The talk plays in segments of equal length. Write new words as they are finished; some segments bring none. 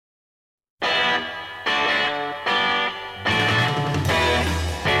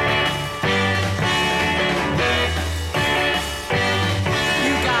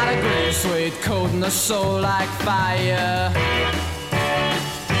soul like fire.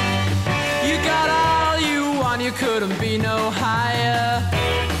 You got all you want, you couldn't be no higher.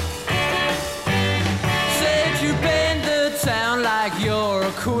 Said you paint the town like you're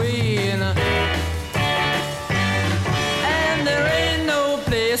a queen, and there ain't no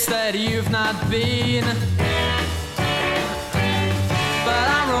place that you've not been. But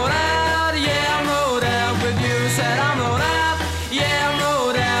I'm rode out, yeah, I'm rode out with you. Said I'm rode out, yeah, I'm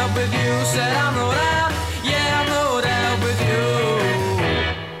rode out with you. Said I'm rode out, yeah, I'm rode out with you.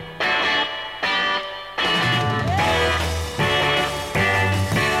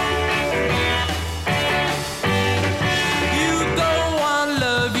 You don't want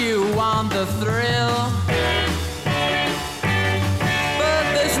love, you want the thrill. But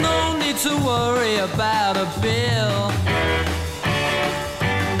there's no need to worry about a bill.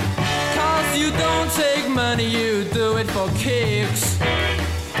 You don't take money, you do it for kicks.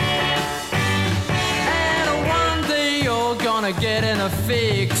 And one day you're gonna get in a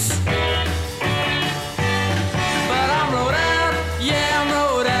fix. But I'm rode out, yeah, I'm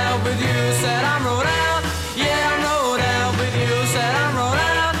rode out with you. Said I'm rode out, yeah, I'm rode out with you. Said I'm rode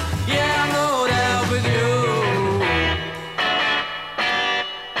out, yeah, I'm rode out with you.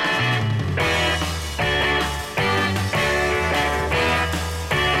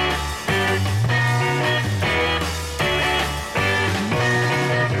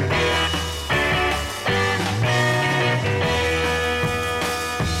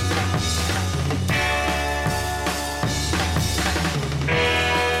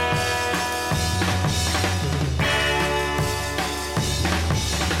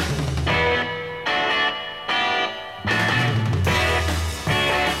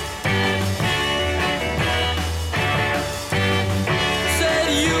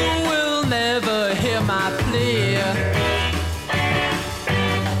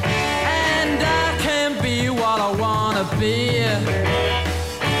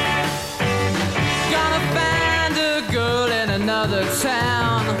 Gonna find a girl in another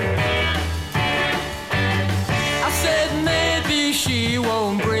town. I said maybe she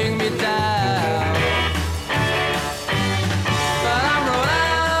won't bring me down. But I'm rode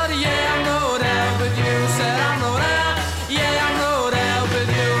out, yeah, I'm rode out with you. Said I'm rode out, yeah, I'm rode out with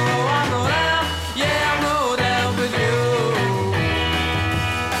you. Oh, I'm rode out, yeah, I'm rode out with you.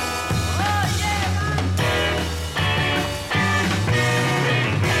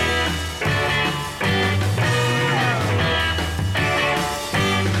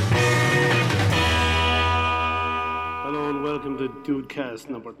 Welcome to DOODcast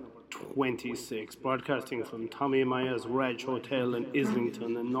number 26, broadcasting from Tommy Maya's Raj Hotel in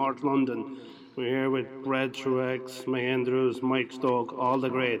Islington in North London. We're here with Brad Truex, May Andrews, Mike Stoke, all the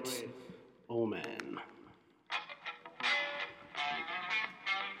greats. Oh man.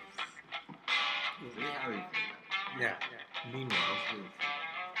 Yeah. Meanwhile,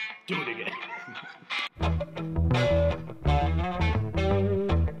 do it again.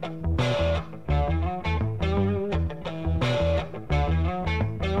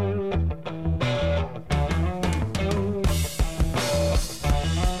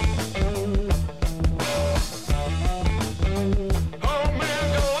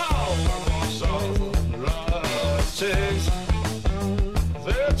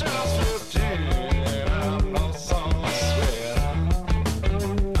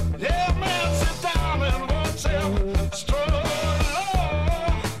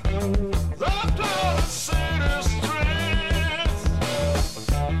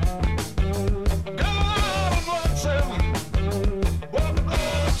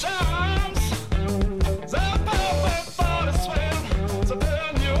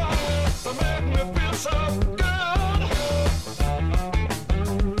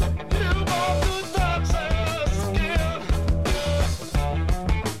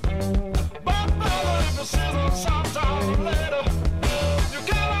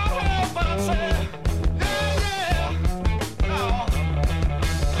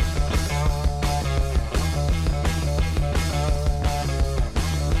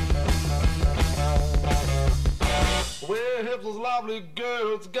 Lovely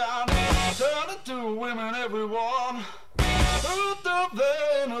girls gone, turn into women, everyone. Who took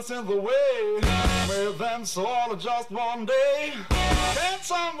their innocence away? Made them so all just one day. Can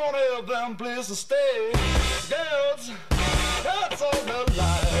someone help them please to stay? Girls, that's all their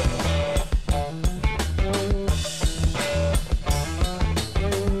life.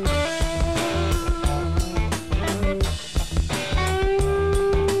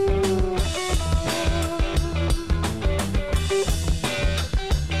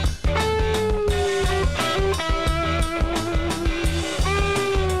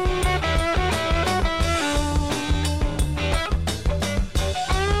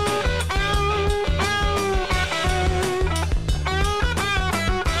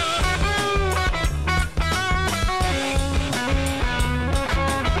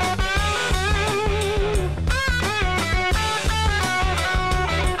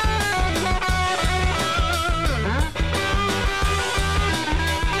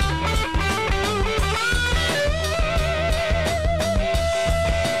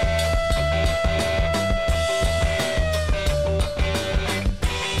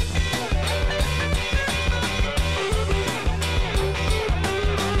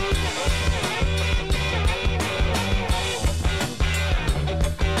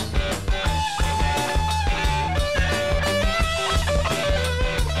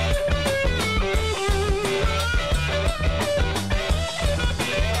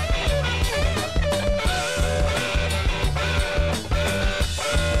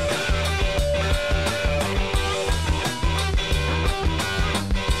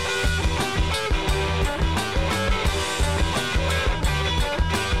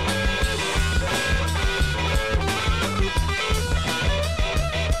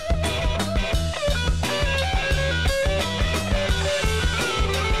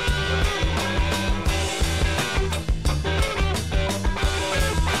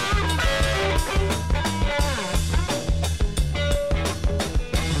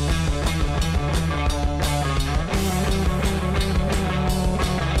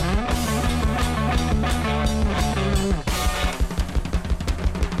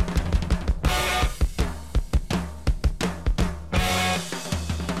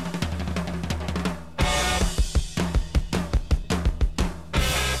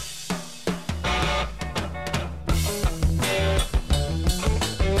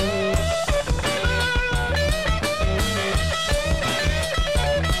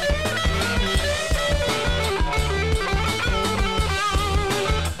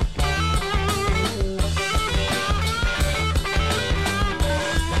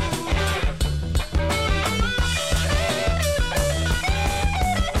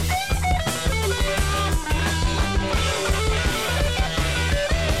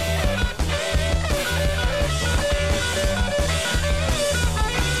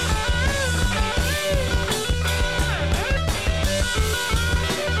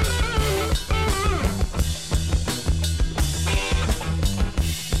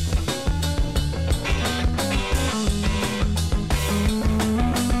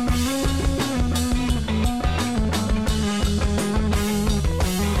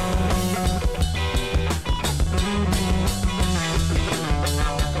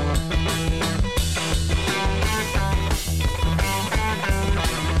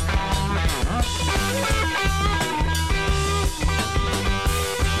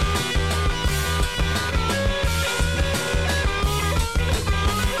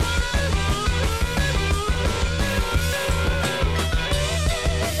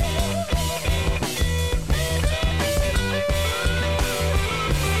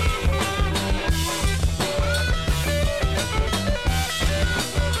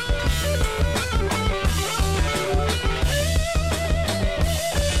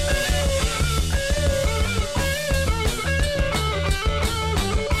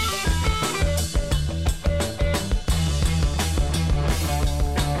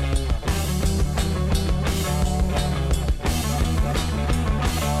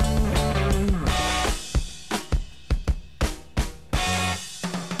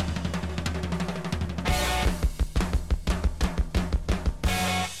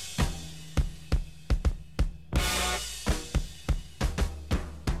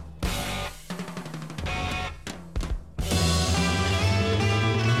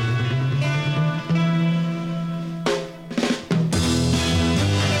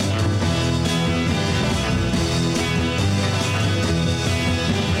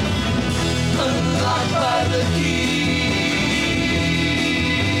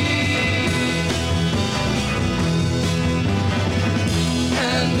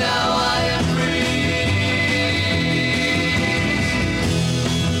 now I am free.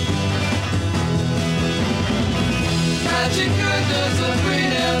 Magic goodness of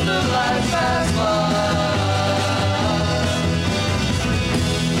freedom, the life has gone.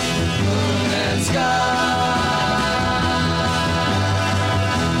 Moon and sky.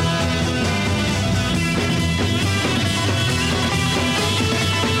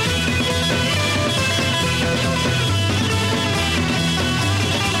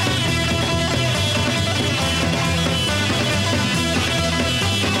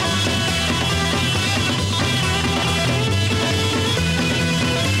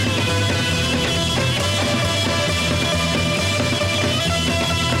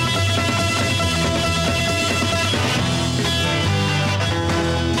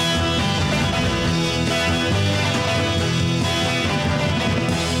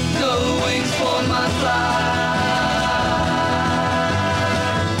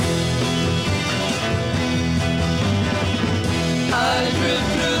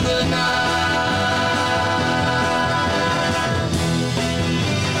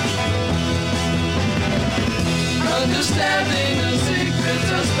 Understanding the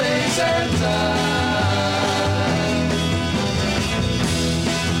secrets of space and time.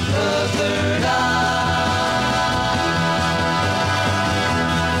 The third eye.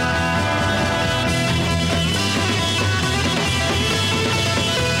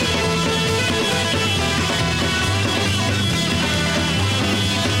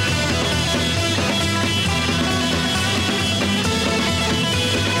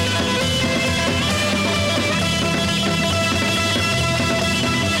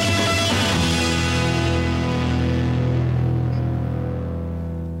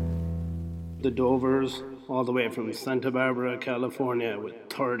 The Dovers, all the way from Santa Barbara, California, with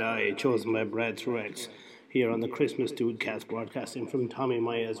Third Eye, chosen by Brad Truex, here on the Christmas Dudecast, broadcasting from Tommy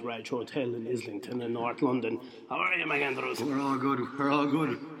Maya's Raj Hotel in Islington in North London. How are you, McAndrews? We're all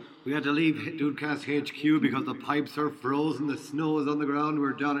good. We had to leave Dudecast HQ because the pipes are frozen, the snow is on the ground.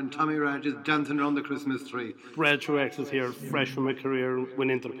 We're down in Tommy Raj's dancing around the Christmas tree. Brad Truex is here, fresh from a career win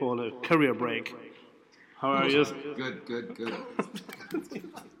Interpol, a career break. How are you? Good.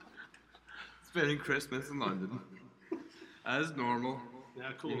 Spending Christmas in London, as normal.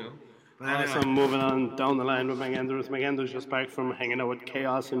 Yeah, cool. You know. But anyway, Awesome, moving on down the line with McAndrews. McAndrews just back from hanging out with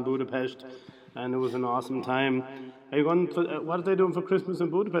Chaos in Budapest, and it was an awesome time. Are you going for, what are they doing for Christmas in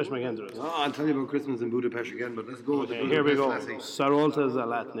Budapest, McAndrews? I'll tell you about Christmas in Budapest again, but let's go with Okay, the here we go. Budapest lassie. Sarolta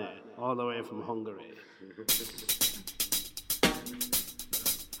Zalatne, all the way from Hungary.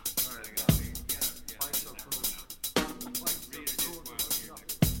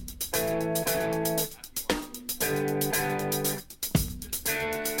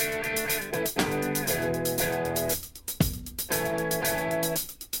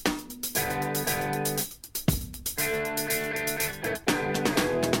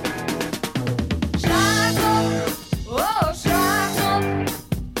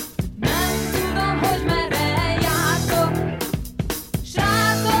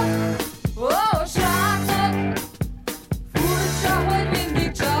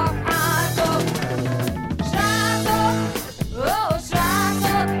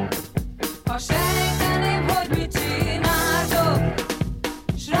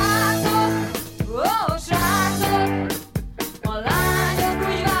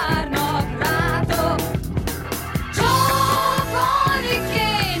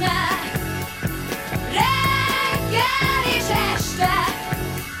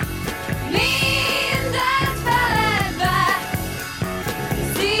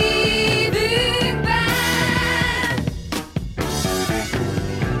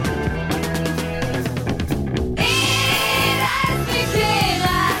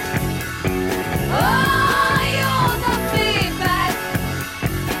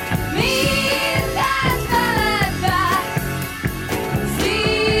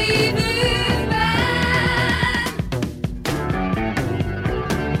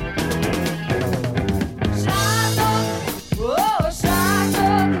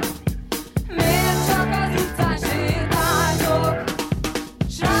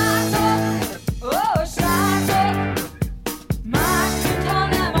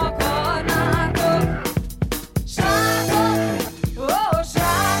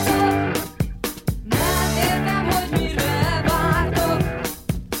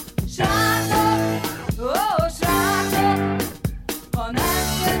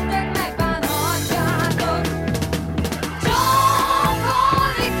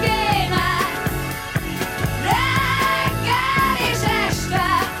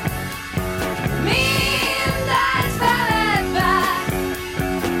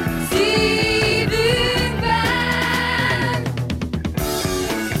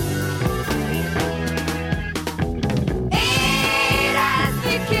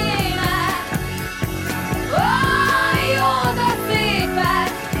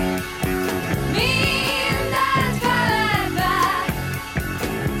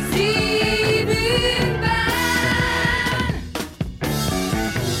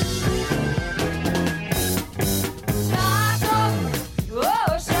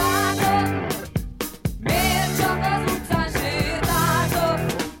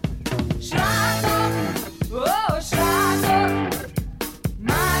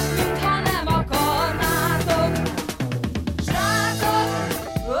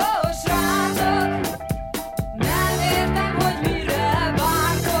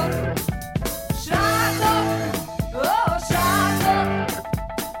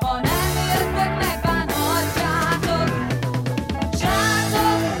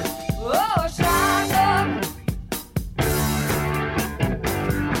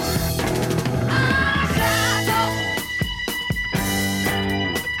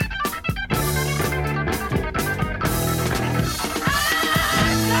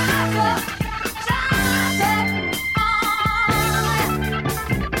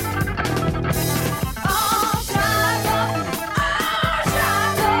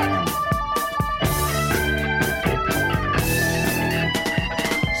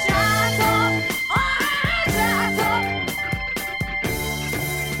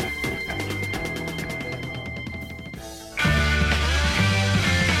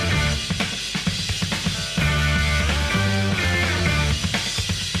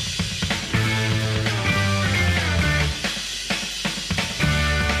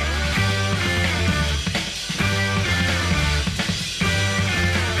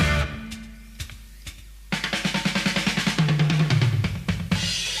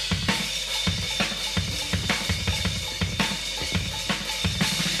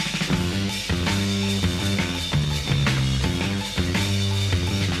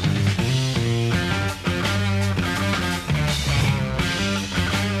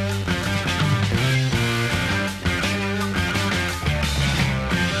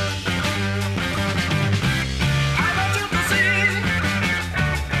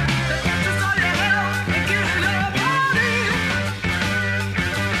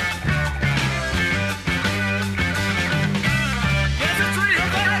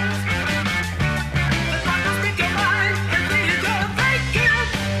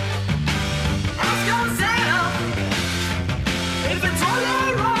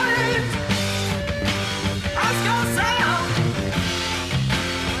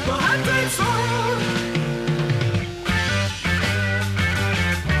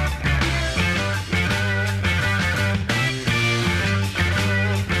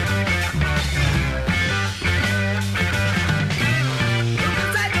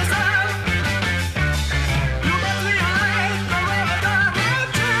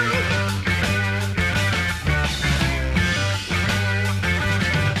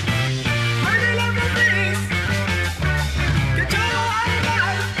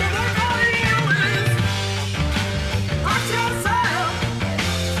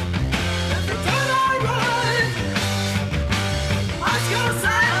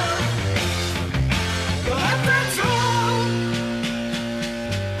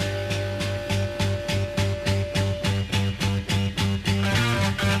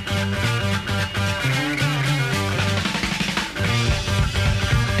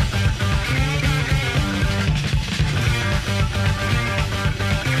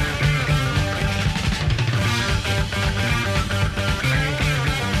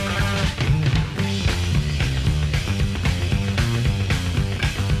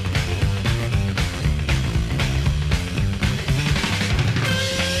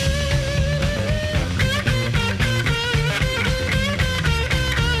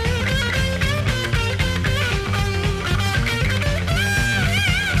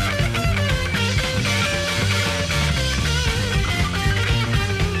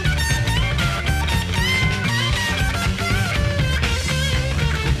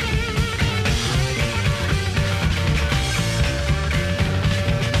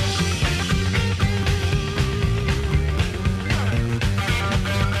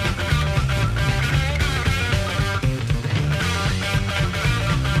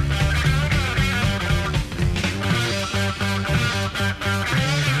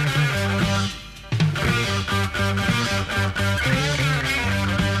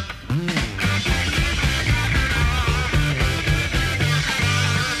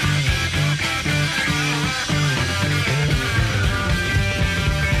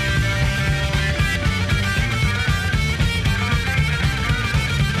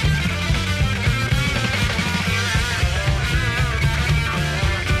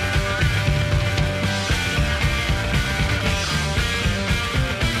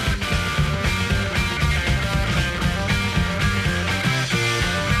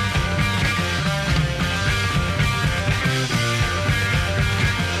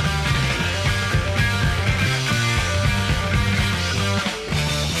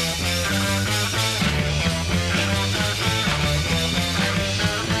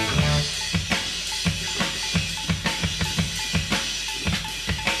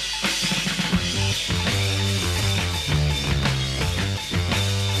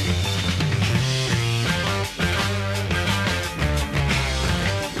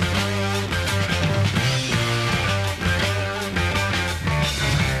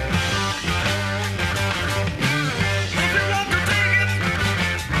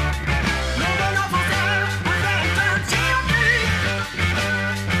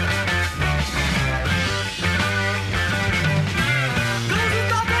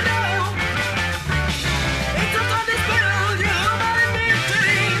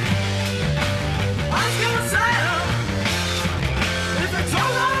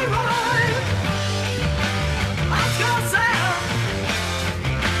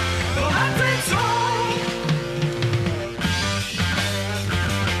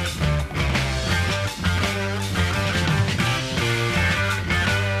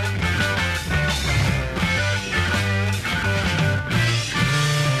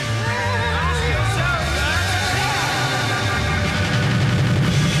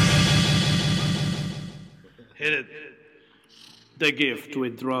 The Gift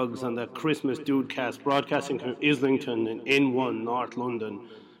with Drugs on the Christmas Dudecast, broadcasting from Islington in N1, North London.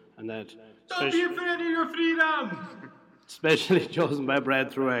 And that Don't be afraid of your freedom! specially chosen by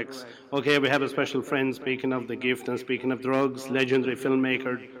Brad Truex. Okay, we have a special friend, speaking of The Gift and speaking of drugs, legendary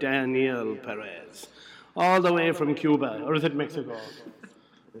filmmaker Daniel Perez. All the way from Cuba, or is it Mexico?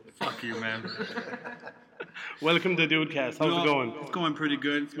 Fuck you, man. Welcome to Dudecast. How's it going? It's going pretty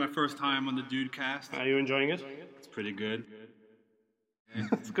good. It's my first time on the Dudecast. Are you enjoying it? It's pretty good.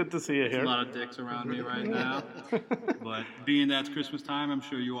 It's good to see you There's here. a lot of dicks around me right now. But being that it's Christmas time, I'm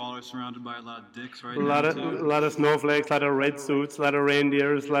sure you all are surrounded by a lot of dicks right A now, lot too. of snowflakes, a lot of red suits, a lot of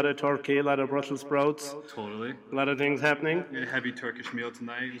reindeers, a lot of turkey, a lot of Brussels sprouts, Totally. a lot of things happening. We had a heavy Turkish meal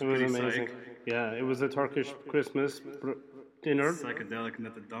tonight. It It was was pretty amazing. psych. Yeah, it was a Turkish Christmas dinner. Psychedelic, and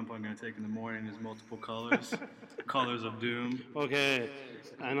that the dump I'm going to take in the morning is multiple colors. Colors of doom. Okay,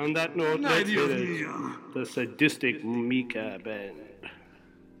 and on that note, let's hit it. The Sadistic Mika Band.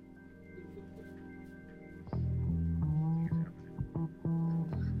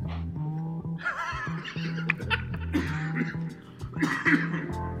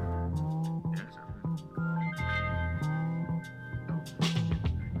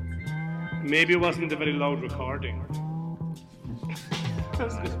 Maybe it wasn't a very loud recording.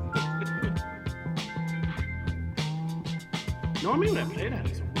 Normally when I play that,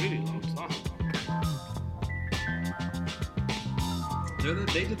 it's a really loud song.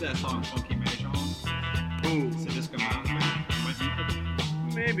 They did that song, Funky Major. Ooh, Sadistic Mountain.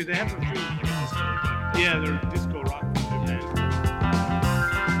 maybe they have a few. Yeah, they're disco rock.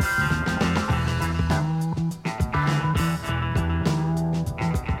 Band.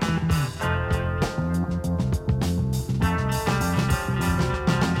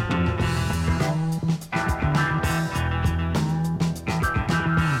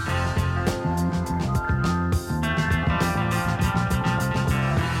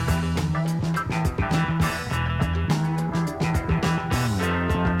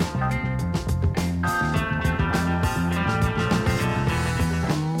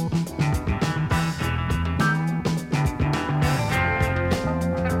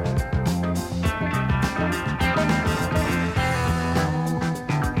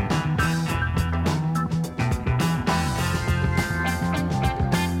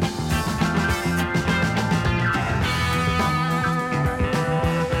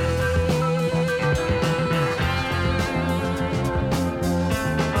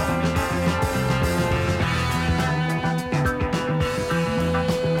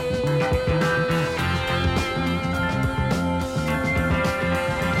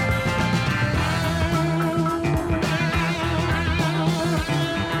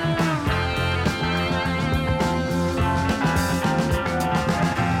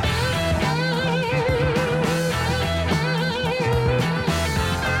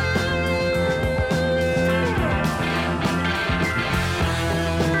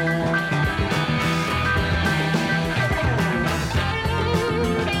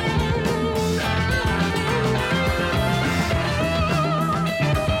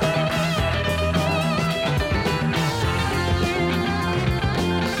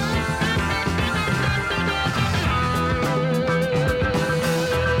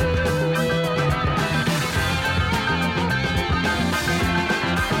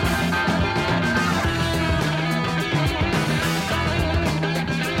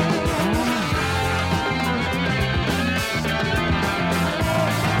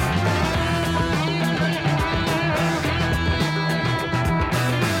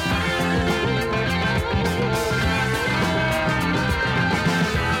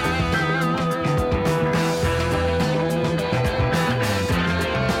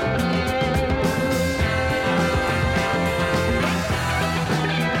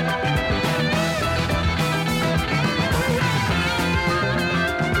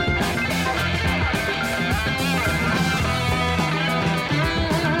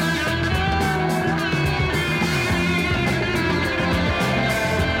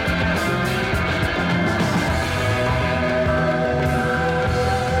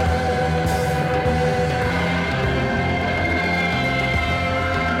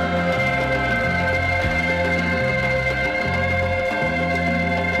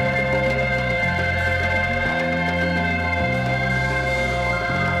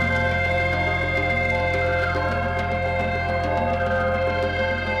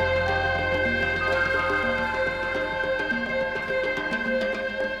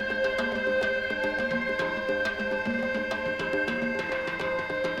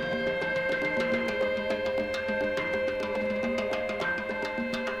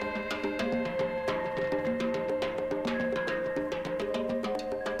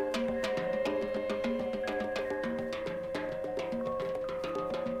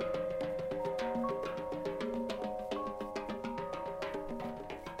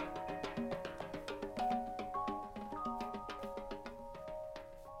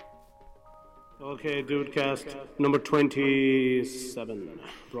 Okay, Dudecast number 27,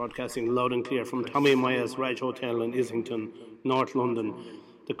 broadcasting loud and clear from Tommy and Maya's Raj Hotel in Islington, North London.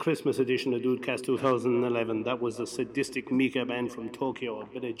 The Christmas edition of Dudecast 2011. That was a sadistic Mika band from Tokyo, a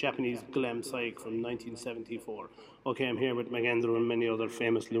bit of Japanese glam psych from 1974. Okay, I'm here with Magendra and many other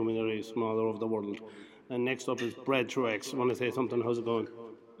famous luminaries from all over the world. And next up is Brad Truex. Want to say something? How's it going?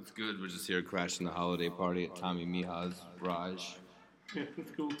 It's good. We're just here crashing the holiday party at Tommy Miha's Raj. Yeah,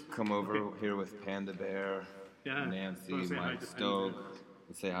 that's cool. Come over here with Panda Bear, Yeah. Nancy, Wanna say hi Mike to Panda Stoke. Bear?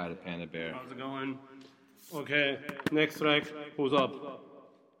 And say hi to Panda Bear. How's it going? Okay, next track. Who's up?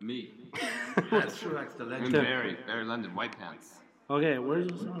 Me. That's true, that's the And legend. Barry London, White Pants. Okay, where's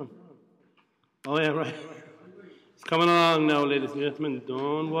the song? Oh yeah, right. It's coming along now, ladies and gentlemen.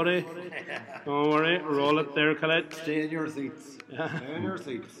 Don't worry. Don't worry. Roll it there, Colette. Stay in your seats. Stay in your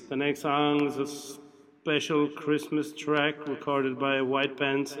seats. The next song is a special Christmas track recorded by White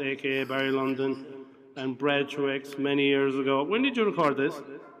Pants, aka Barry London, and Brad Truex many years ago. When did you record this?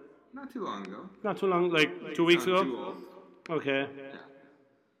 Not too long ago. Not too long, like 2 weeks Not ago? too old. Okay. Yeah.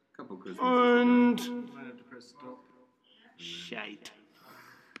 Couple Christmas. And shite.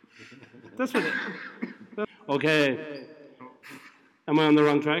 That's what it. Okay. Am I on the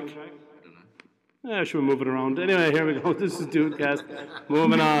wrong track? Yeah, should we move it around? Anyway, here we go. This is Dudecast.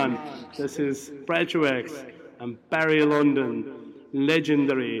 Moving on. This is Brad Truex and Barry London.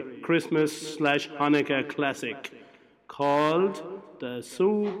 Legendary Christmas/Hanukkah classic called the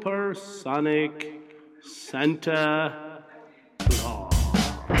Supersonic Santa Claus.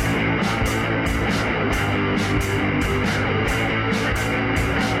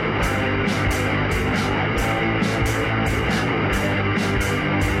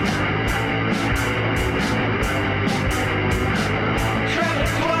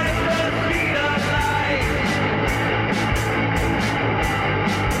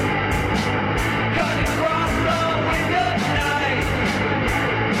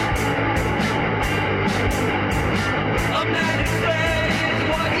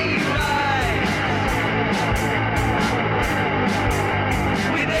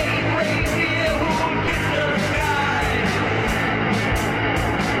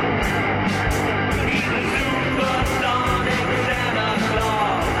 He's a super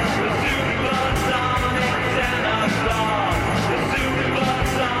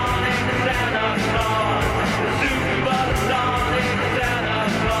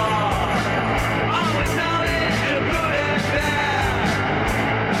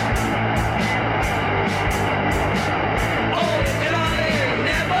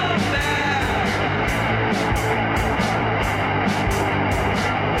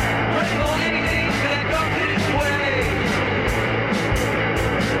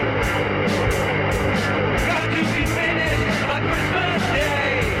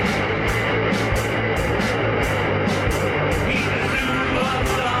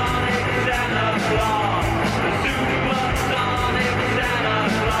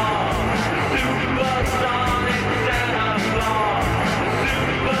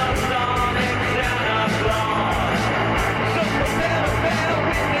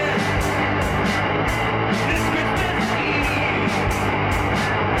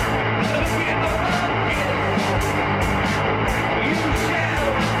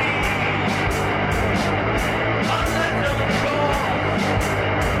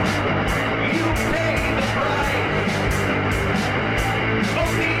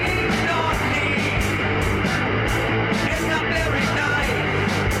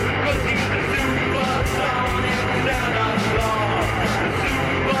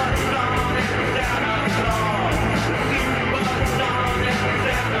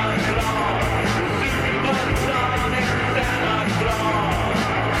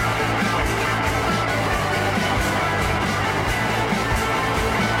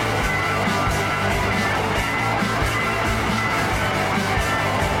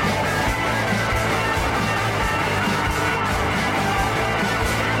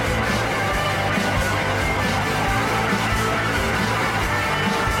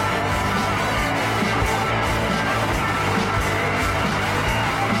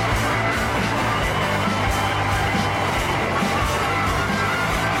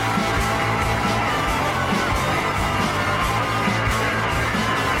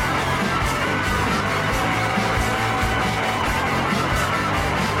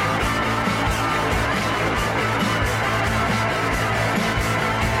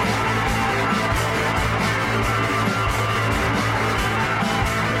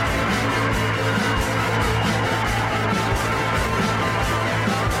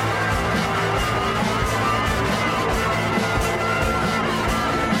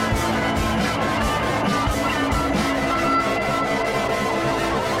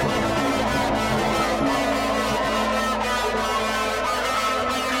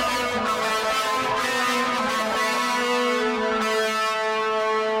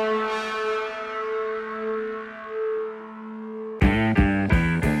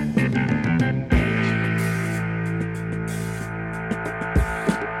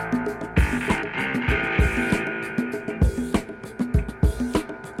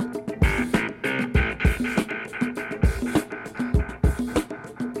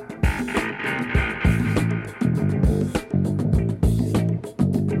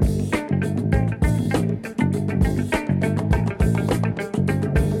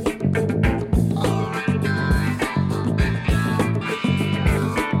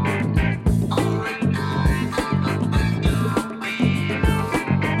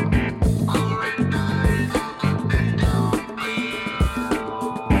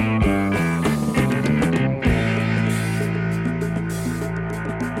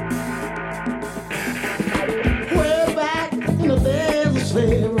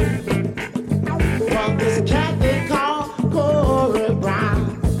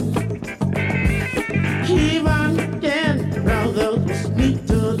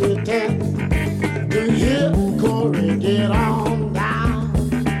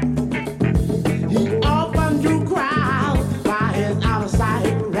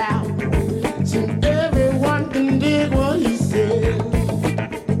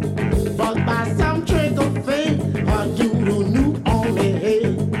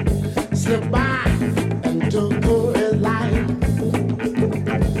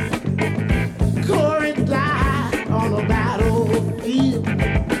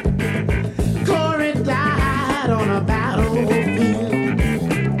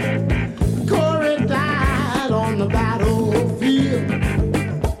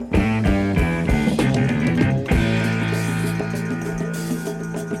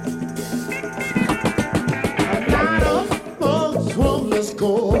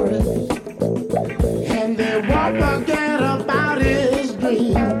Corey, and they won't forget about his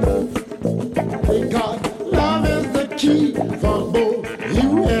dream. Because love is the key for both you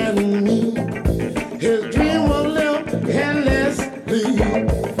and me. His dream will live endlessly.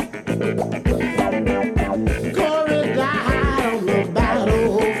 Corey died on the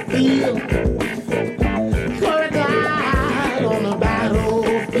battlefield. Corey died on the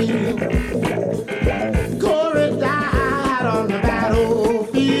battlefield. Corey died on the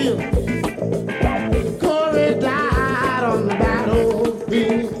battlefield. Corey died on the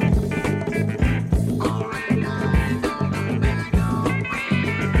battlefield.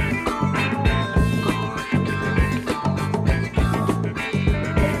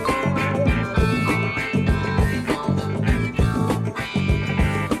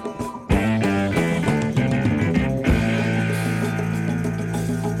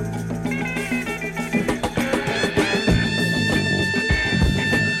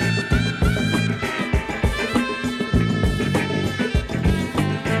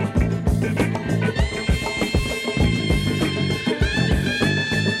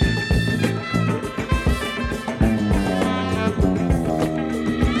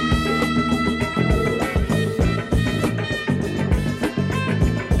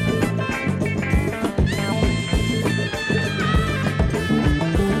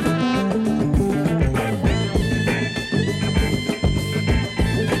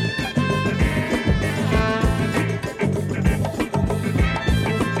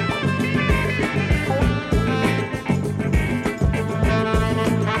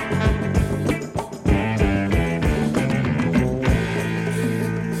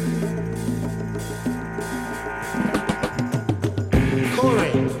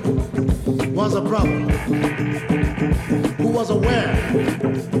 Was a brother who was aware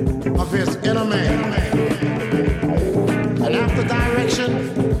of his inner man. And after direction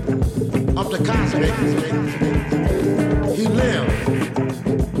of the cosmic, he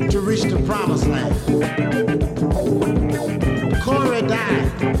lived to reach the promised land. Corey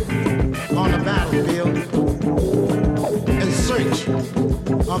died on the battlefield in search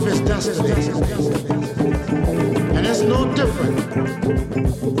of his destiny. And it's no different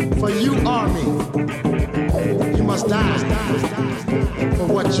for you or me. You must die for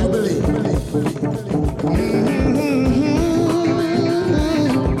what you believe.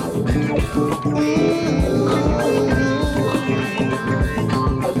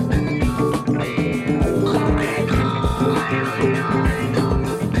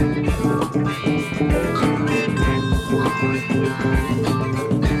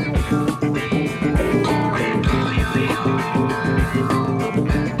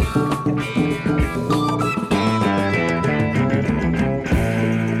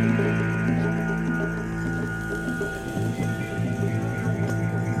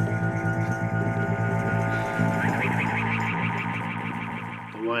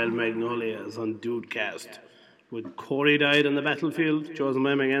 Magnolias on DOODcast. With Corey died on the battlefield, chosen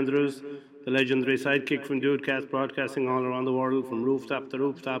by McAndrews, the legendary sidekick from DOODcast, broadcasting all around the world from rooftop to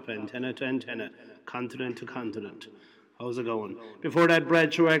rooftop, antenna to antenna, continent to continent. How's it going? Before that,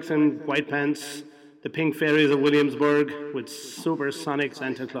 Brad Truex and White Pants, the Pink Fairies of Williamsburg with Supersonic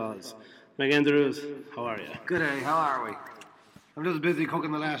Santa Claus. McAndrews, how are you? Good day, how are we? I'm just busy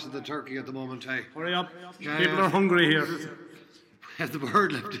cooking the last of the turkey at the moment, hey. Hurry up. Yeah, People yeah. are hungry here. Has the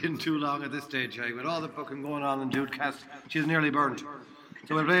bird left in too long at this stage, hey? With all the fucking going on in DOODcast, she's nearly burnt.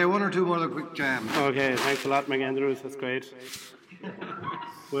 So we'll play one or two more of the quick jams. Okay, thanks a lot, McAndrews. That's great.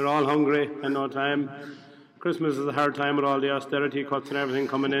 We're all hungry and no time. Christmas is a hard time with all the austerity cuts and everything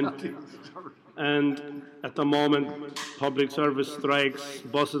coming in. And at the moment, public service strikes,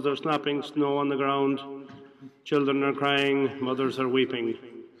 buses are snapping, snow on the ground, children are crying, mothers are weeping.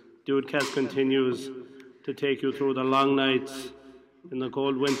 DOODcast continues to take you through the long nights in the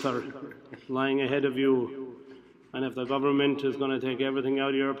cold winter lying ahead of you. And if the government is going to take everything out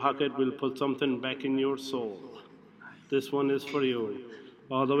of your pocket, we'll put something back in your soul. This one is for you.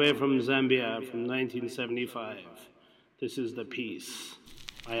 All the way from Zambia from 1975. This is the piece.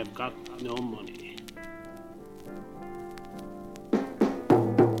 I have got no money.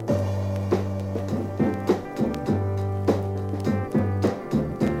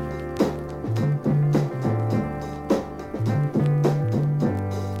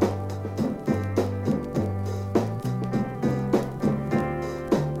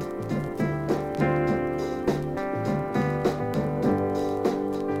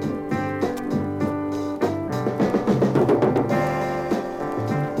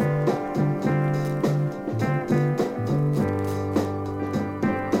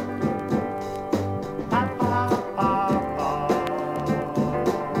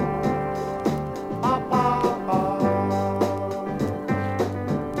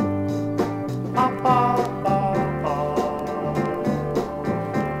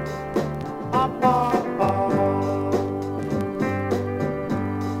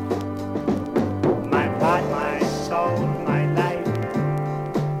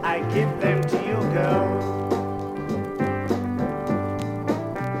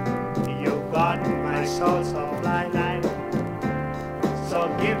 So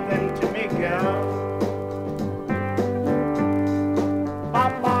give them to me, girl.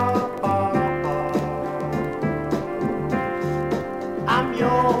 Papa, papa, I'm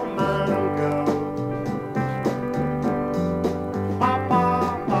your man, girl.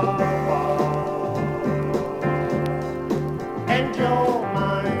 Papa, papa, and you're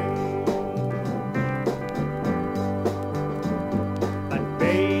mine. But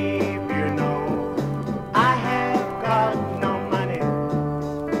babe, you know, I have got no money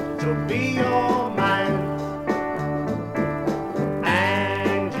to be your man.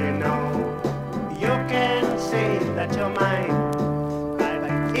 And you know, you can say that you're mine,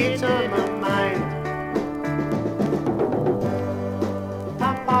 but it's on my mind.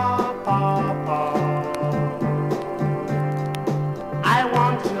 Papa, papa, I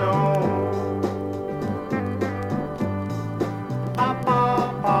want to know.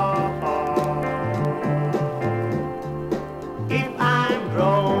 Papa, papa, if I'm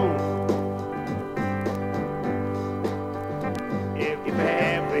wrong, if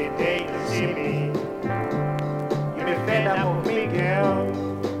every day you see me, you be fed up with me, girl.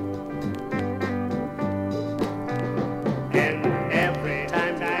 And every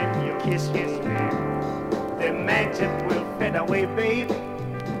time that you kiss me, the magic will fade away, babe.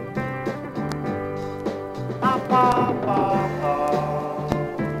 Papa, papa,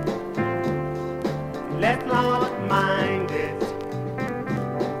 let's not mind it.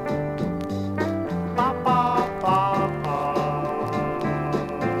 Papa, papa,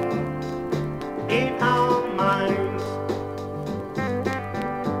 in our minds.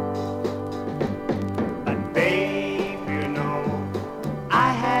 But babe, you know,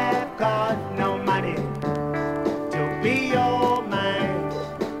 I have got no money to be your man.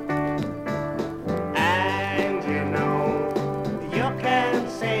 And you know, you can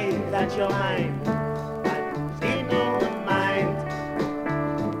say that you're mine, but in your mind.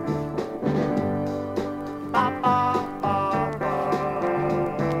 Papa, papa,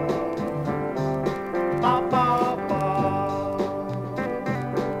 papa, papa,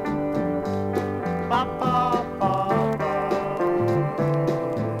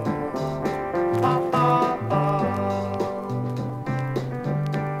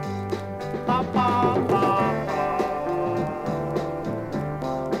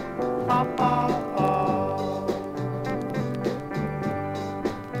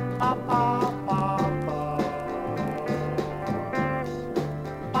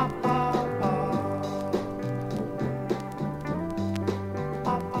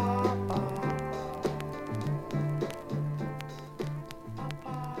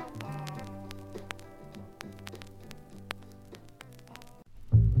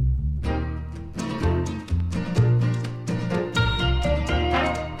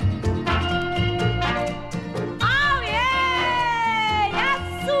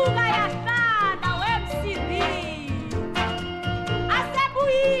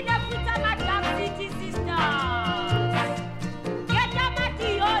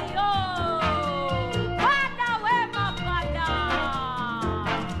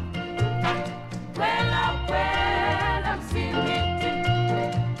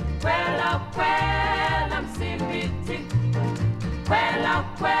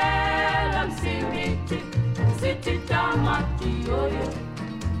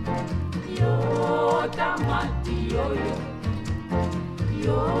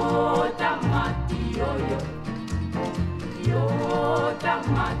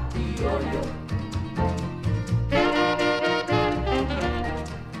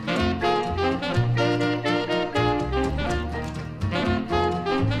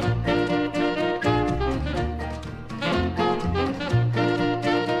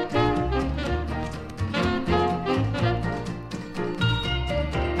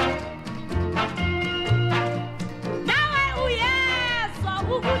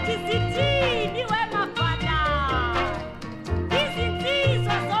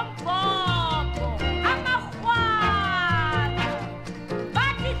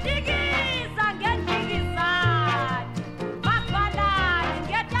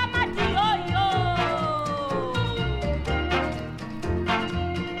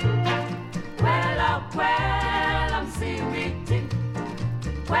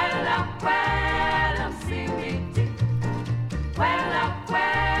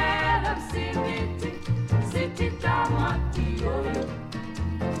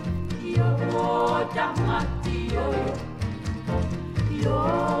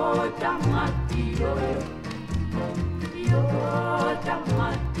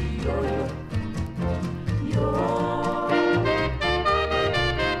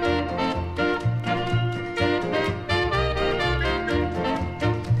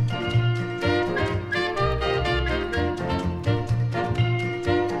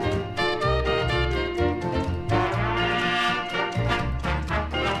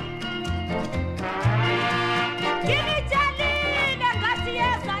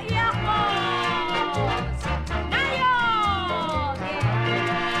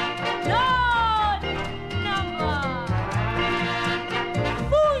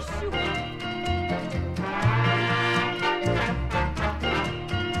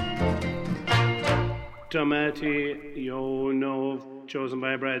 Domati, Yo No, chosen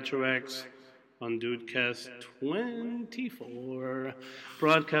by Brad Truex on DOODcast 24,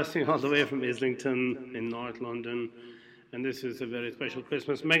 broadcasting all the way from Islington in North London. And this is a very special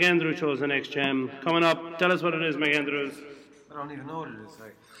Christmas. Meg Andrew chose the next jam. Coming up, tell us what it is, Meg Andrews. I don't even know what it is.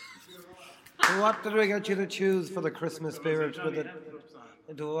 So what did we get you to choose for the Christmas spirit? With it?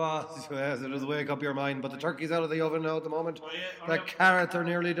 It was, yes, it was wake up your mind. But the turkey's out of the oven now at the moment. The carrots are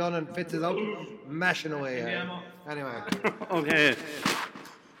nearly done and Fitz is out mashing away. Anyway. Okay. I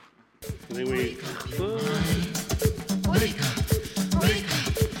think we... Wake up, wake up,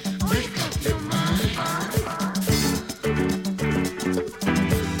 wake up your mind.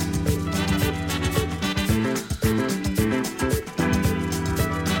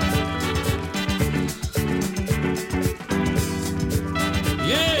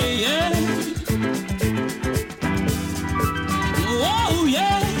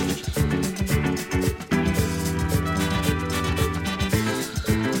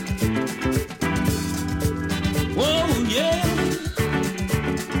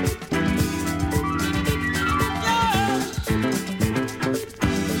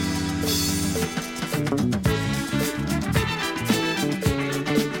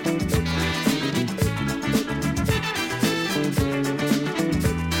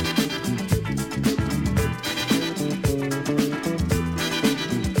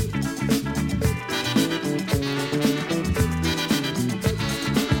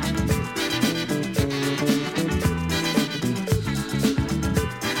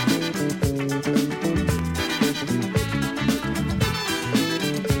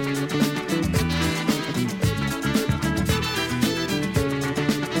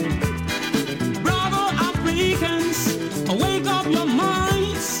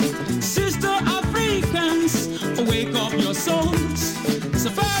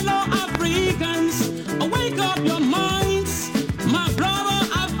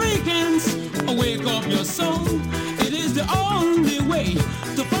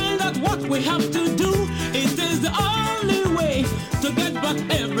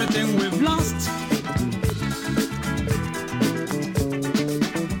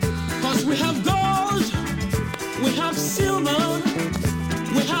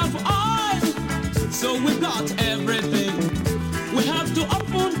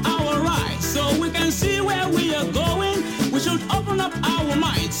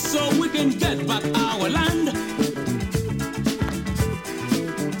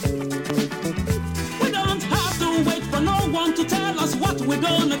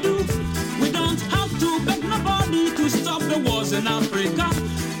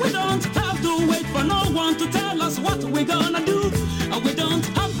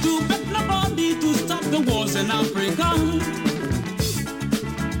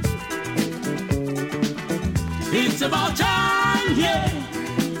 It's about time, yeah,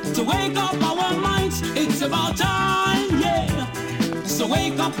 to wake up our minds. It's about time, yeah. So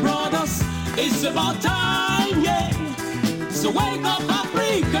wake up, brothers. It's about time, yeah. So wake up,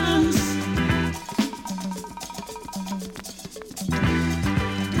 Africans.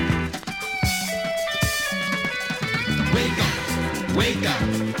 Wake up, wake up,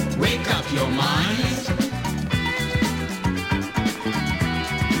 wake up your mind.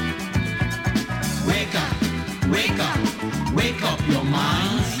 Wake up. Wake up, wake up your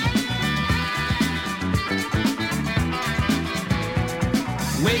minds.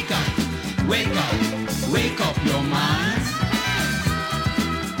 Wake up, wake up, wake up your minds.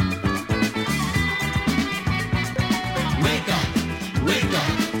 Wake up, wake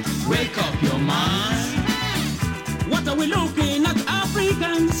up, wake up your minds. What are we looking at,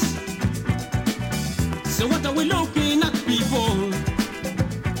 Africans? So what are we looking at, people?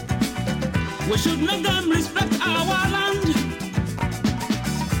 We should make them respect our land.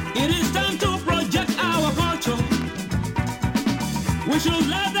 It is time to project our culture. We should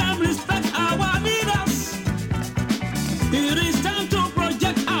let them respect our leaders. It is time to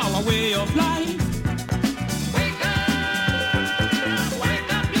project our way of life.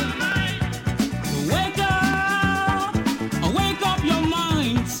 Wake up your mind. Wake up your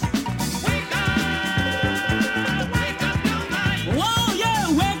minds. Wake up your mind. Whoa, yeah,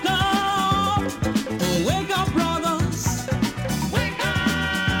 wake up. Wake up, brothers. Wake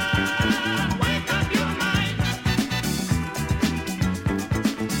up your mind.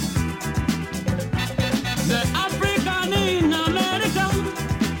 The African in America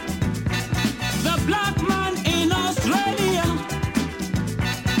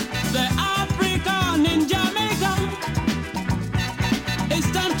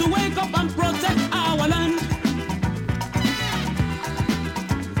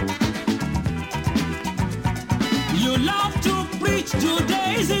You love to preach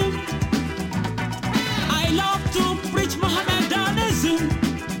Judaism. I love to preach Mohammedanism.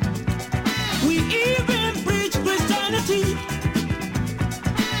 We even preach Christianity.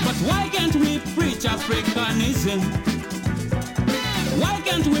 But why can't we preach Africanism? Why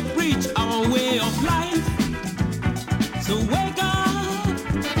can't we preach our way of life? So wake up,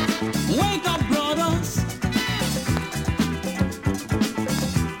 brothers.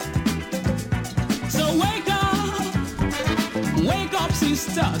 So wake up,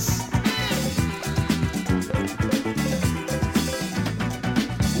 sisters.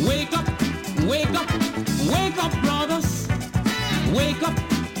 Wake up, wake up, wake up, brothers. Wake up,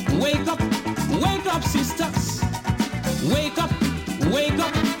 wake up, wake up, sisters. Wake up, wake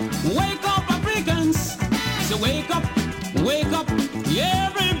up, wake up, Africans. So wake up,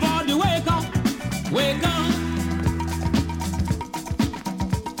 everybody wake up, wake up.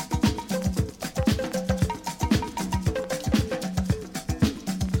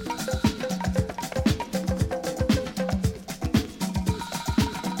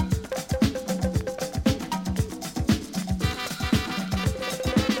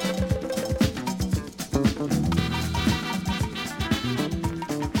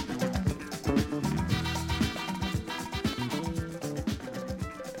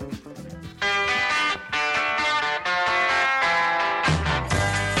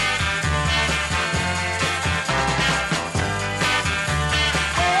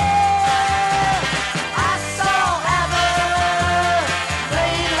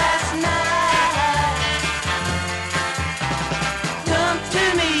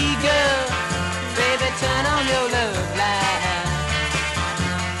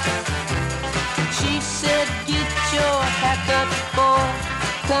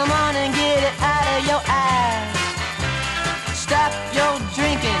 Come on and get it out of your eyes. Stop your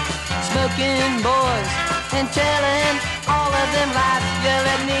drinking, smoking, boys, and telling all of them lies. You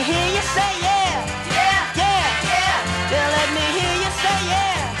let me hear you say yeah, yeah, yeah, yeah. You let me hear you say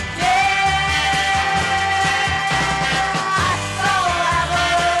yeah, yeah. I saw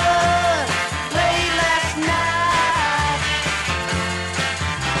Albert late last night.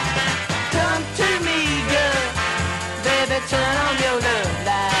 Come to me, girl, baby, turn on your love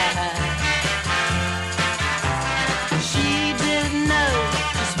light. She didn't know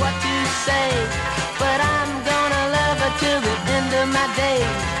just what to say, but I'm gonna love her till the end of my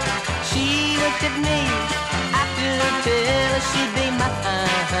days. She looked at me, I could tell she'd be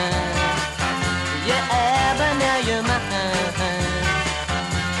mine. Yeah, but now you're mine.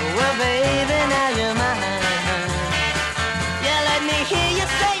 Well, baby, now you're mine. Yeah, let me hear you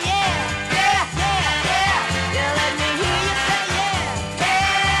say yeah, yeah, yeah, yeah. Yeah, let me hear you say yeah,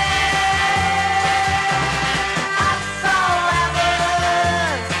 yeah. I saw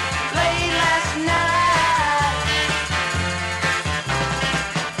Albert late last night.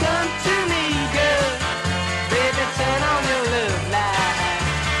 Come to me, girl, baby, turn on your love light.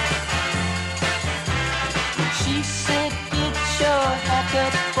 She said, get your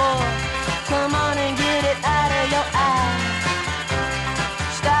haircut, boy. Come on and get it out of your eyes.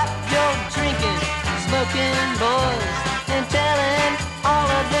 Stop your drinking, smoking, boys, and telling all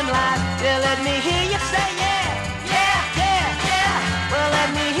of them lies. Yeah, let me hear you say yeah, yeah, yeah, yeah. Well, let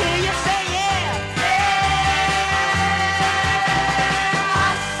me hear you say yeah, yeah. I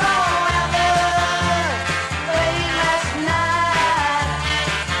saw Albert late last night.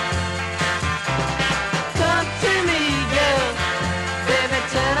 Come to me, girl, baby,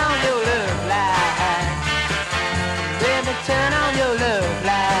 turn on your love light. Baby, turn on your love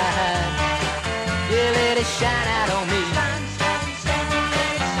light. Yeah, let it shine out on me.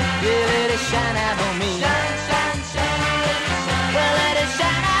 Yeah, let it shine out on me. Well, let it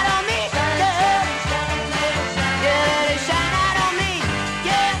shine out on me, girl. Yeah, let it shine out on me.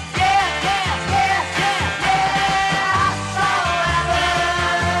 Yeah, yeah, yeah, yeah, yeah, yeah. I saw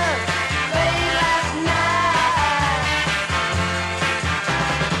Albert late last night.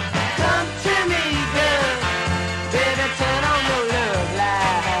 Come to me, girl, baby, turn on your love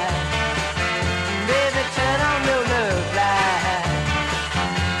light. Baby, turn on your love light.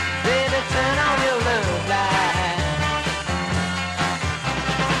 Baby, turn on your love light.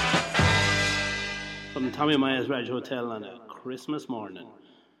 From Tommy Maya's Red Hotel on a Christmas morning.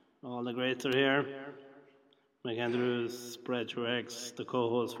 All the greats are here. Mike Andrews, Brett Truex, the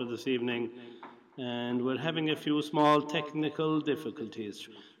co-host for this evening. And we're having a few small technical difficulties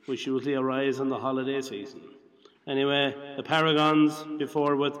which usually arise in the holiday season. Anyway, the Paragons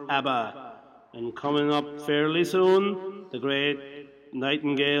before with ABBA. And coming up fairly soon, the great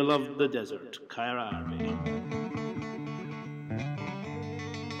Nightingale of the Desert, Kyra Harvey.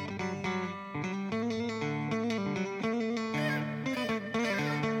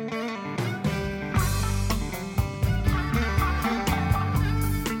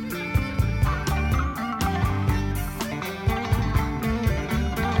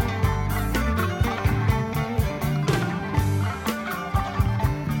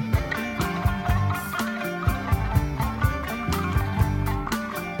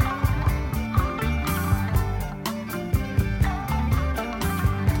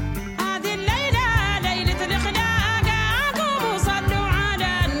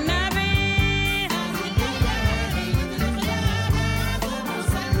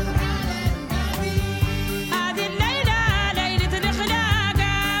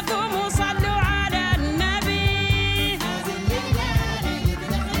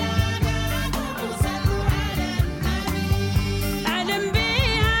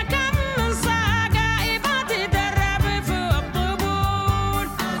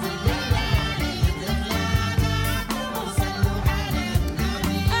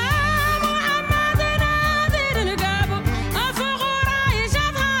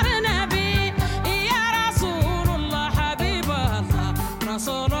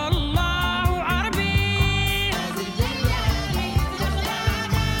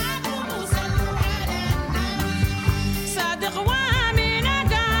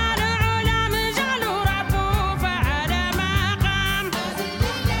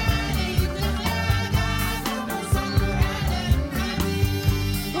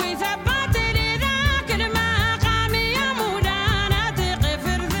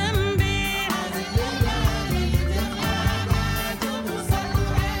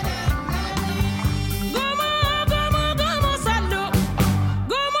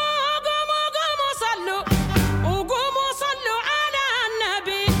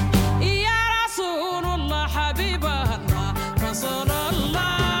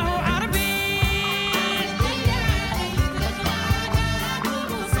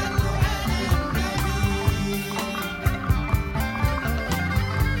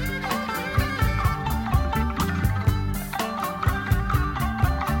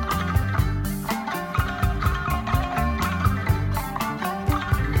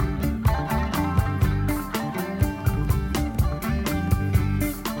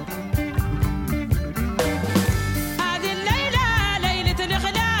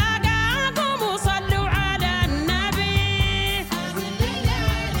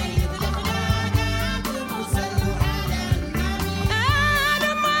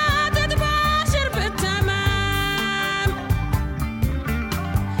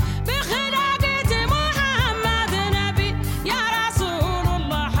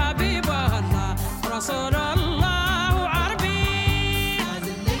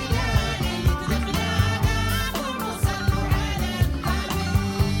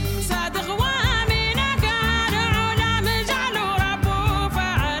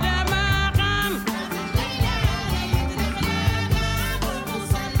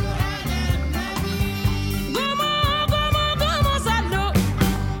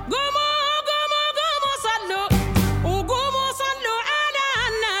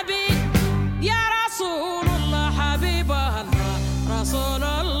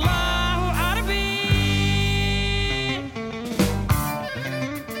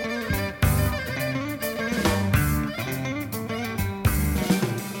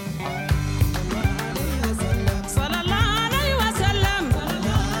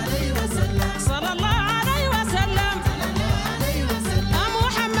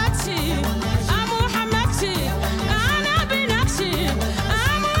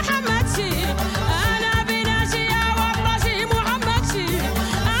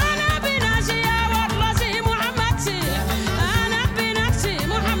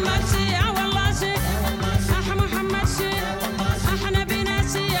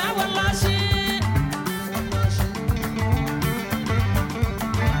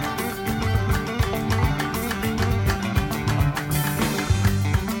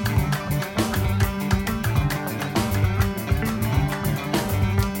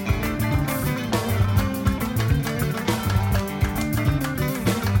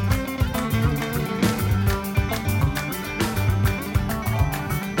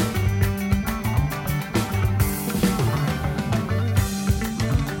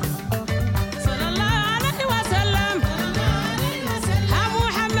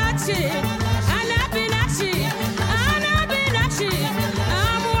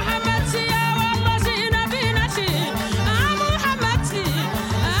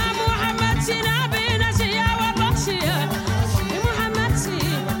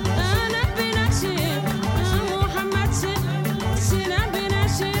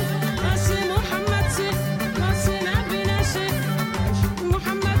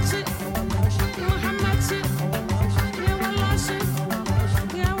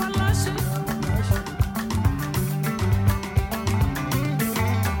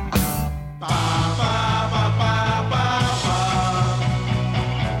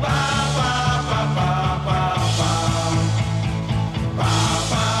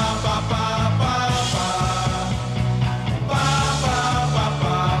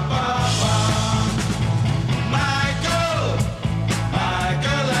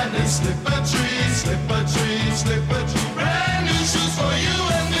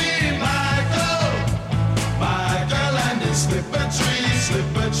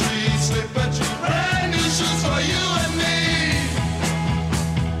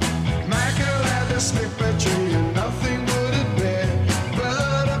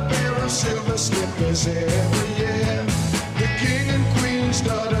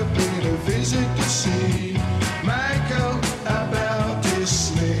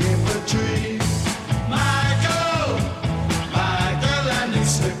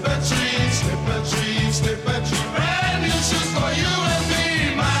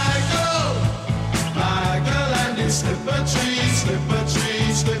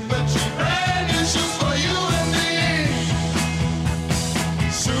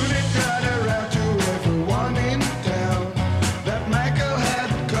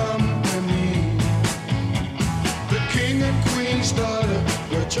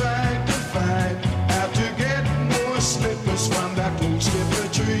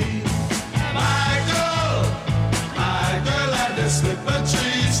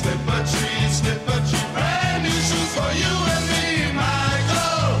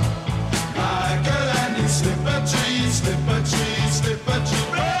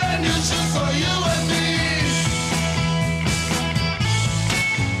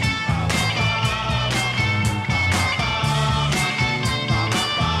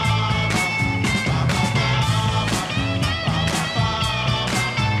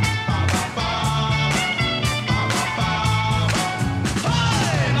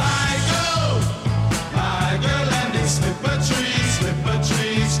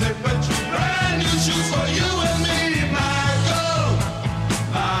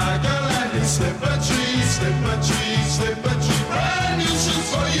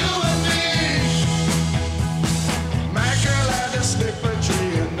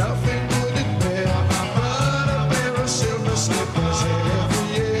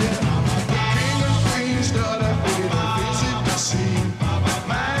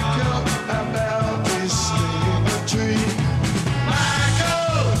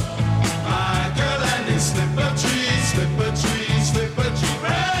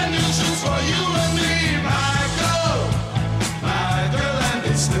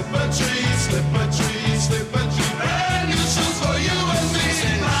 slipper tree, slipper tree, slipper tree. Brand new shoes for you and me.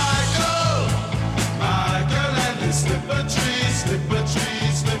 Say Michael, Michael and his slipper tree, slipper tree,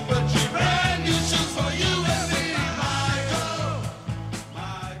 slipper tree. Brand new shoes for you and me. Michael,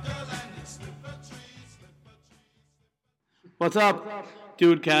 Michael and his slipper tree, slipper tree. What's up?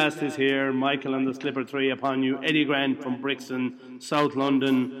 DOODcast is here. Michael and the Slipper 3 upon you. Eddie Grant from Brixton, South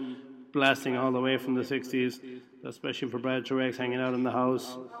London, blasting all the way from the 60s, especially for Brad Truex hanging out in the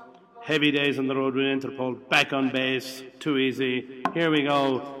house. Heavy days on the road with Interpol. Back on bass. Too easy. Here we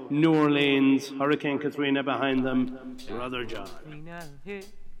go. New Orleans. Hurricane Katrina behind them. Brother John.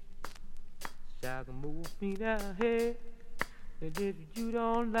 Move me down here. And if you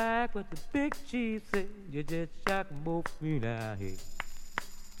don't like what the big chief said, you just shock and move me down here.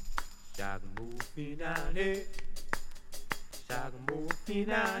 Shock and move me down here. Shock and move me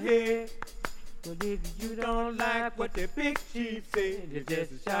down here. But if you don't like what the big chief said, you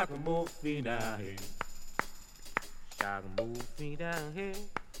just shock and move me down here. Shock and move me down here.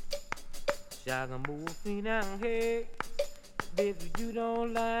 Shock and move me down here. If you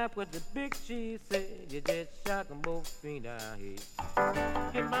don't like what the big chief said, you just shock and move me down here.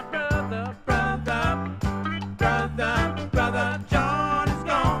 And my brother John is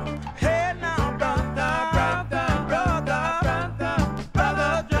gone. Hey now, brother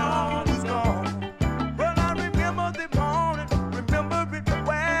John is gone. Well, I remember the morning, remember it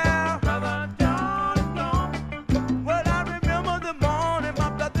well. Brother John is gone. Well, I remember the morning my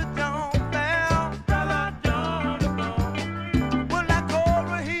brother John fell. Brother John is gone. Well, I told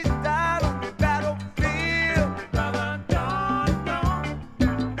her he died on the battlefield. Brother John is gone.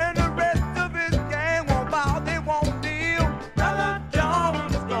 And the rest of his gang won't bow, they won't kneel. Brother John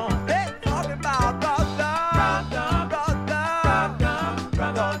is gone. They talking about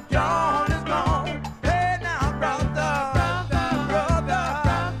brother John is gone. Hey now, brother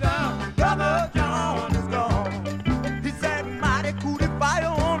John is gone. He said mighty cootie fire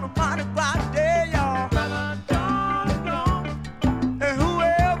on a mighty bright day, y'all. Brother John is gone. And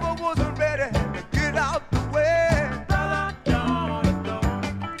whoever wasn't ready had to get out the way. Brother John is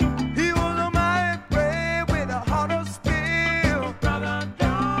gone. He was a mighty brave with a heart of steel. Brother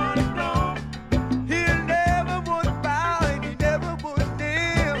John is gone. He never would bow and he never would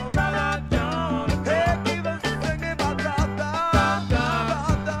kneel. Brother John is gone. Hey, keep us singing about brother John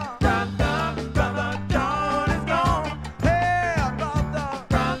is gone. Hey, brother John is gone.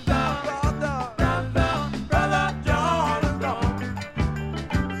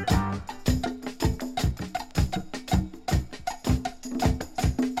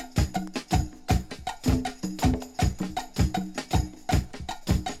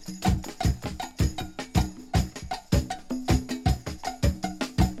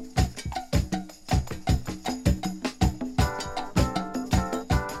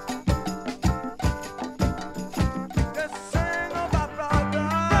 Let's sing about brother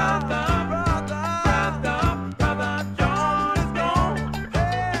John is gone.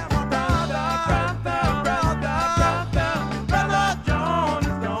 Hey, my brother John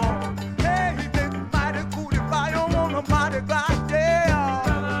is gone. Hey, he been mighty cootie fire on a mighty bright day.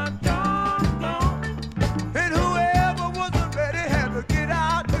 Brother John is gone. And whoever wasn't ready had to get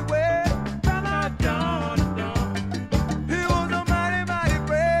out the way. Brother John is gone. He was a mighty, mighty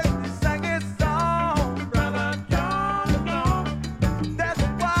brave. He sang his song. Brother John is gone. That's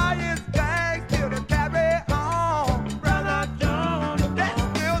why his gang still to carry on. Brother John is gone. They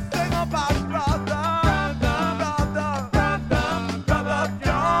still sing about brother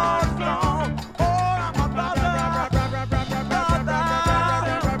John is gone. Oh, my brother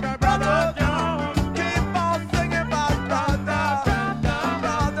John. Keep on singing about brother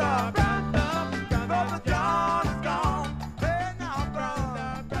John is gone. Hey now, brother.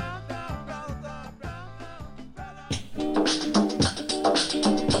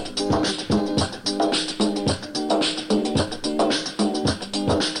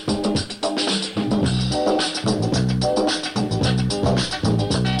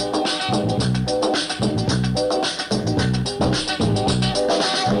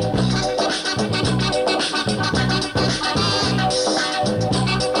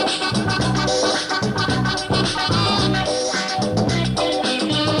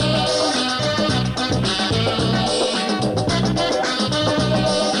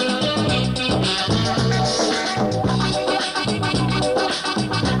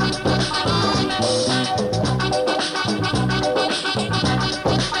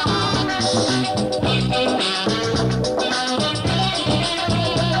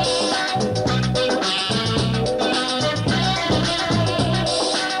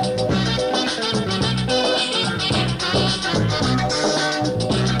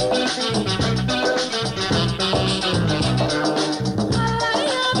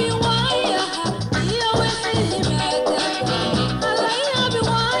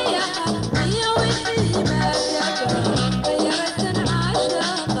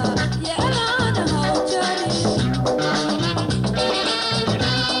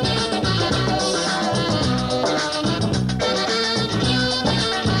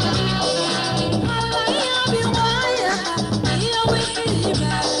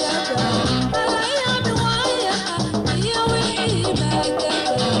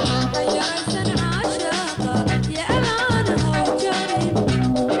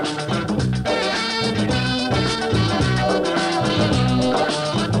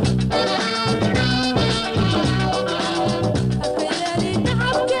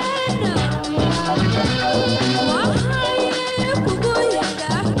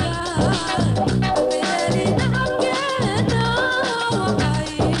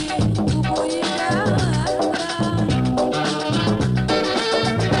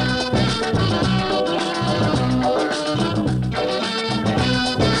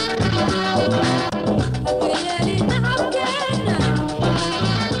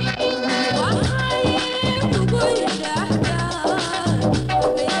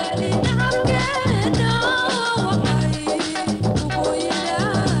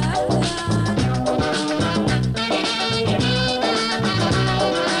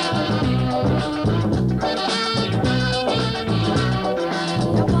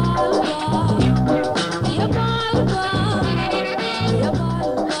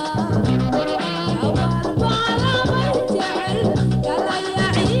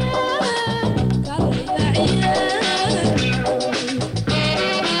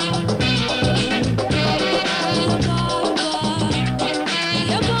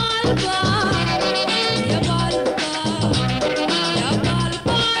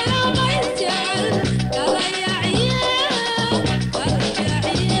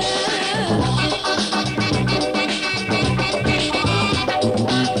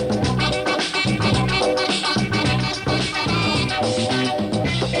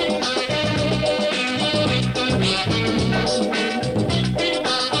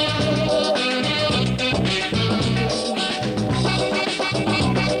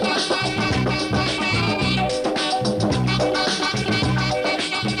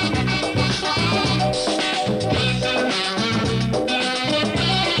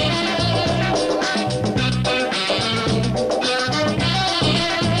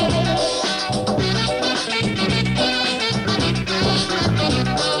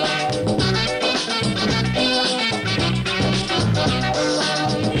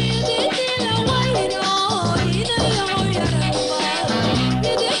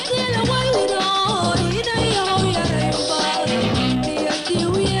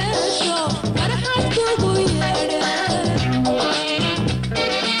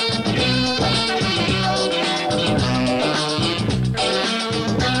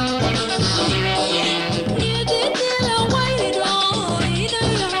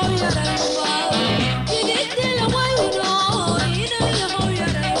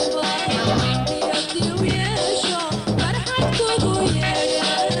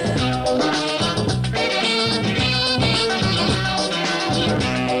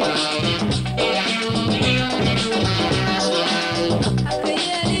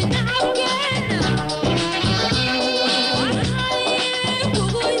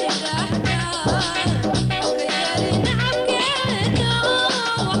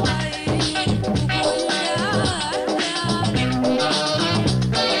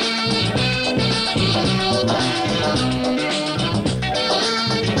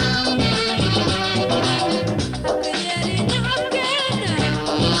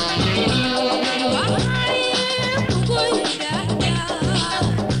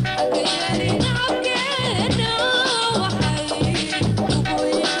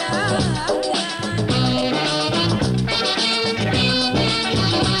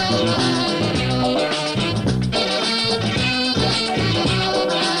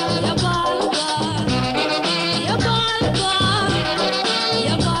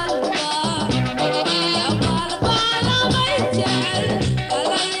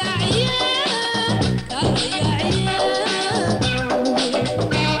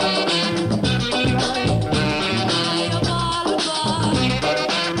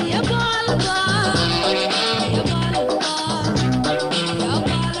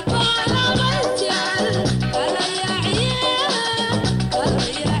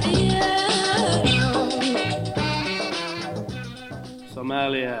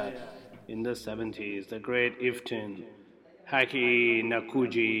 Somalia in the 70s, the great Iftin, Haki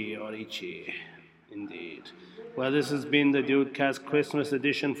Nakuji Orichi, indeed. Well, this has been the DOODcast Christmas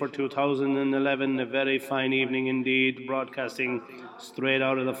edition for 2011, a very fine evening indeed, broadcasting straight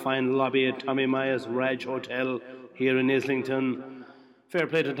out of the fine lobby at Tommy Maya's Raj Hotel here in Islington. Fair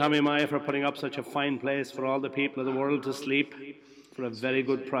play to Tommy Maya for putting up such a fine place for all the people of the world to sleep for a very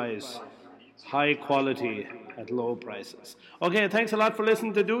good price. High quality at low prices. Okay, thanks a lot for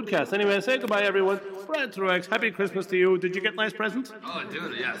listening to DOODcast. Anyway, say goodbye, everyone. Brad Truex, happy Christmas to you. Did you get nice presents? Oh,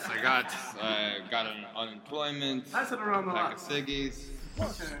 dude, yes. I got an unemployment. Pass it around the pack lot. of ciggies.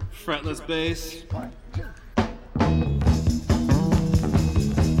 Fretless bass.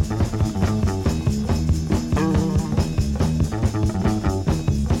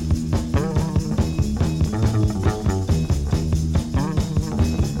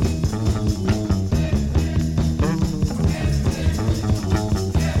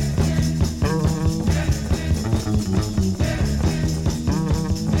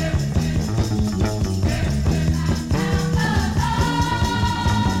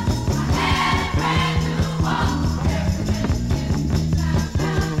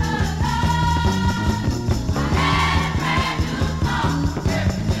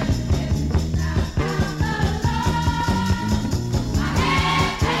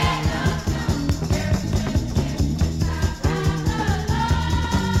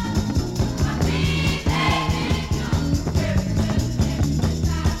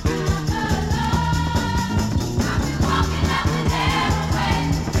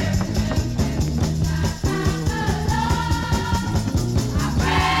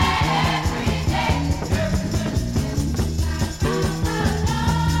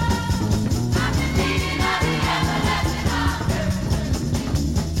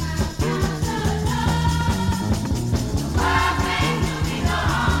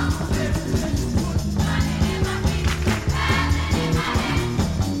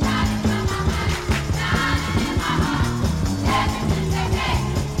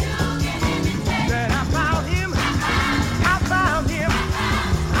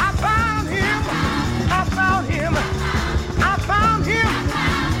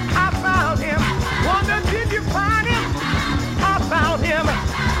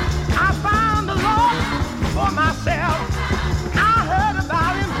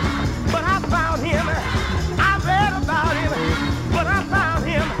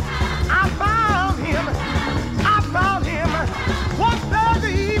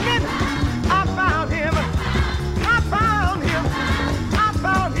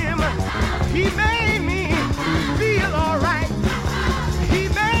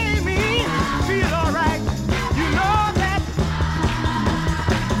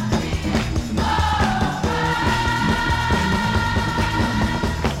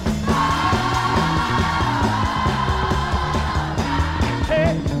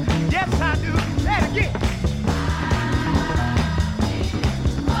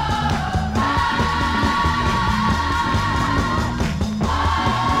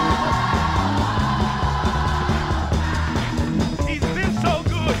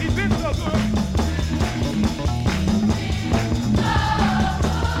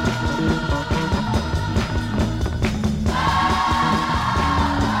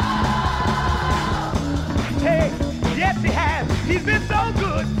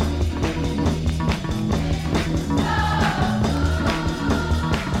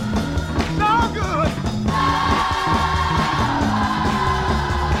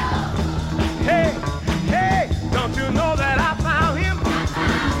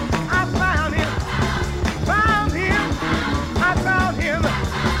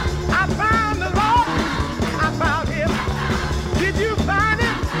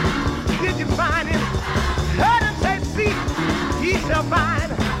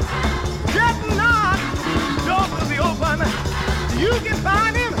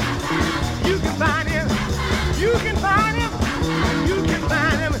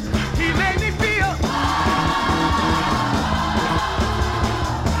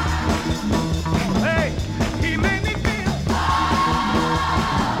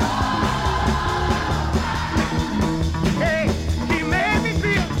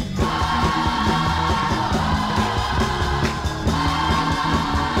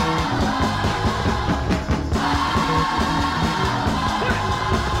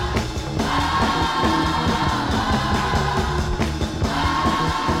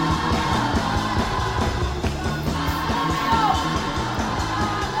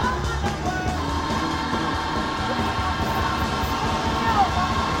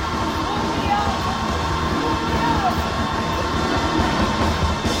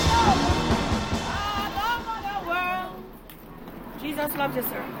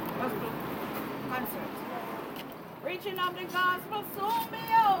 Concert. Reaching up the gospel, soon be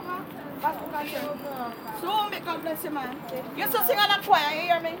over. Gospel concert. Soon be, God bless you, man. You used to sing on the choir, you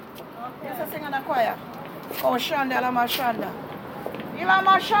hear me? You used to sing on the choir. Oh, Shanda, Lama Shanda.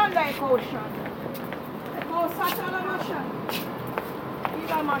 Ilama Shanda, Eko Shanda. Eko Sata, Lama Shanda.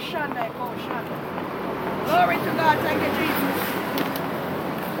 Ilama Shanda, Eko Shanda. Glory to God, thank you, Jesus.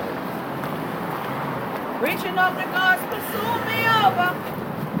 Reaching up the gospel, soon be over.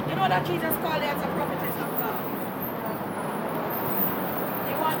 You know that Jesus called her as a prophetess of God.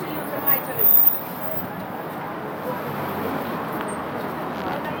 He wants to use her mightily.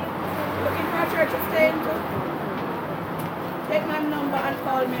 Looking for a church to stay into? Take my number and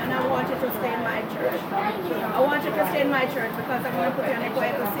call me, and I want you to stay in my church. I want you to stay in my church because I'm going to put you on a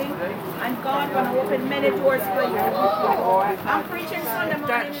choir to sing, and God going to open many doors for you. I'm preaching Sunday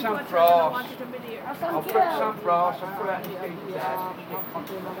morning in Portland, and I want you to be there. I'll put some frost, I'll put out the street guys,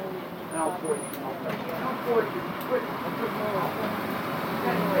 and I'll pour it. I'll pour it. I'll put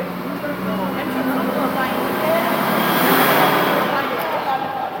more.